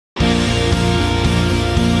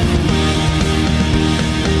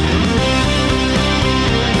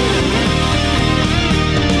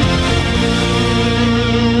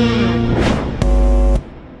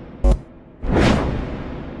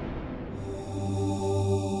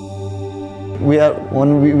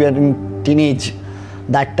when we were in teenage,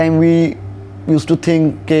 that time we used to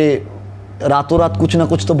think के रातों रात कुछ ना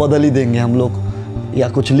कुछ तो बदल ही देंगे हम लोग, या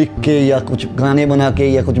कुछ लिख के या कुछ गाने बना के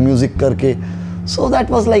या कुछ म्यूजिक करके. So that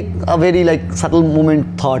was like a very like subtle moment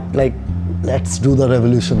thought, like let's do the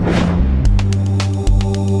revolution.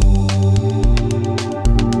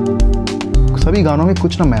 सभी गानों में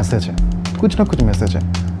कुछ ना मैसेज है, कुछ ना कुछ मैसेज है.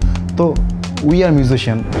 तो we are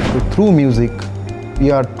musician, so through music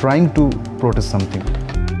we are trying to protest something.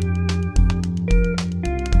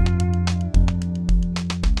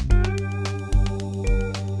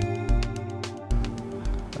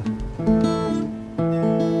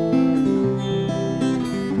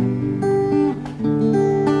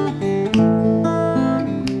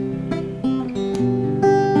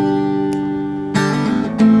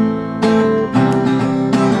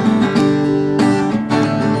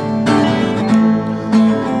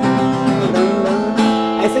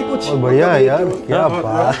 बढ़िया है यार, क्या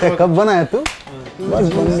बात है. कब बना है तू? बस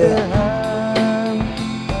बन गया.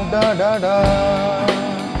 डा डा डा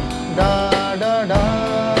डा डा डा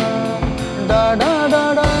डा डा डा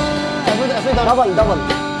डा. ऐसे डबल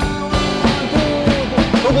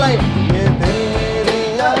हुक लाइन. ये तेरी मेरी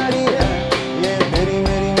यारी है, ये तेरी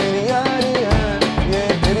मेरी यारी है, ये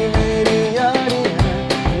तेरी मेरी यारी है,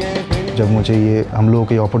 ये तेरी. जब मुझे ये हम लोगों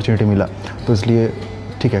को अपॉर्चुनिटी मिला तो इसलिए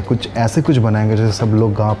ठीक है, कुछ ऐसे कुछ बनाएंगे जैसे सब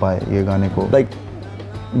लोग गा पाए ये गाने को. Like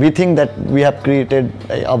we think that we have created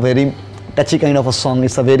a very touchy kind of a song.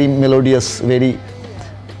 It's a very melodious, very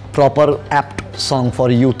proper, apt song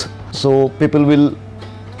for youth. So people will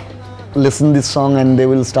listen this song and they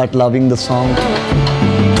will start loving the song.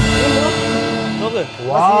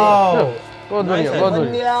 Wow, बहुत बढ़िया, बहुत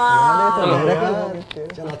बढ़िया.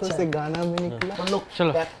 चलो से गाना में निकला. हम लोग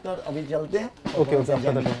चलो अभी चलते हैं. ओके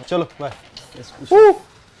चलो बाय.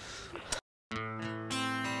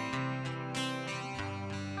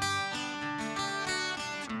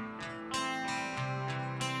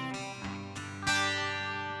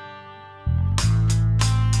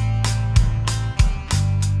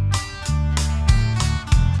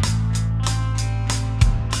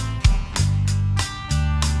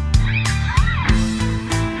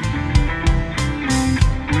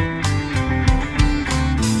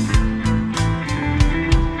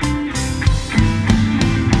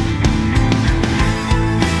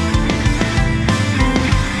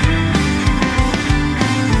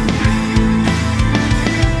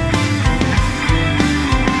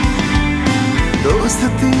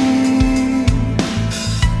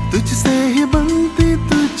 तुझसे ही बनती,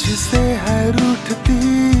 तुझसे है रूठती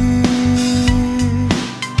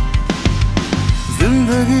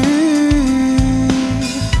जिंदगी.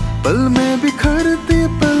 पल में बिखरती,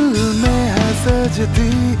 पल में है सजती.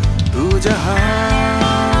 तू जहाँ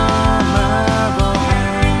मैं वहाँ,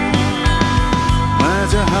 मैं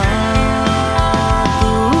जहाँ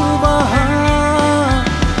तू वहाँ.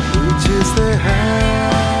 तुझसे है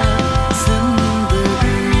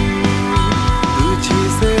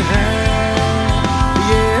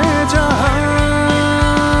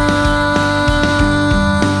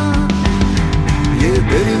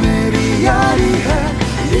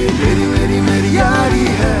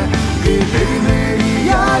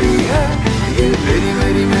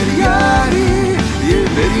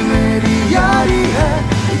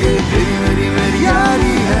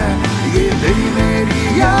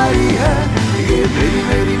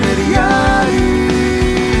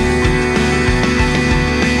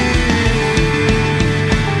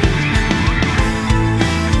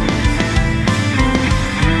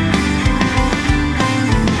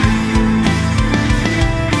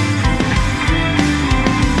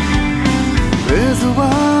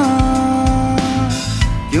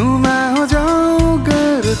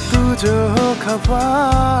खफा.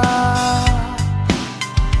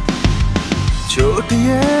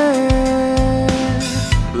 छोटिए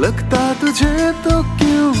लगता तुझे तो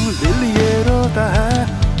क्यों दिल ये रोता है.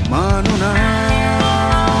 मानू ना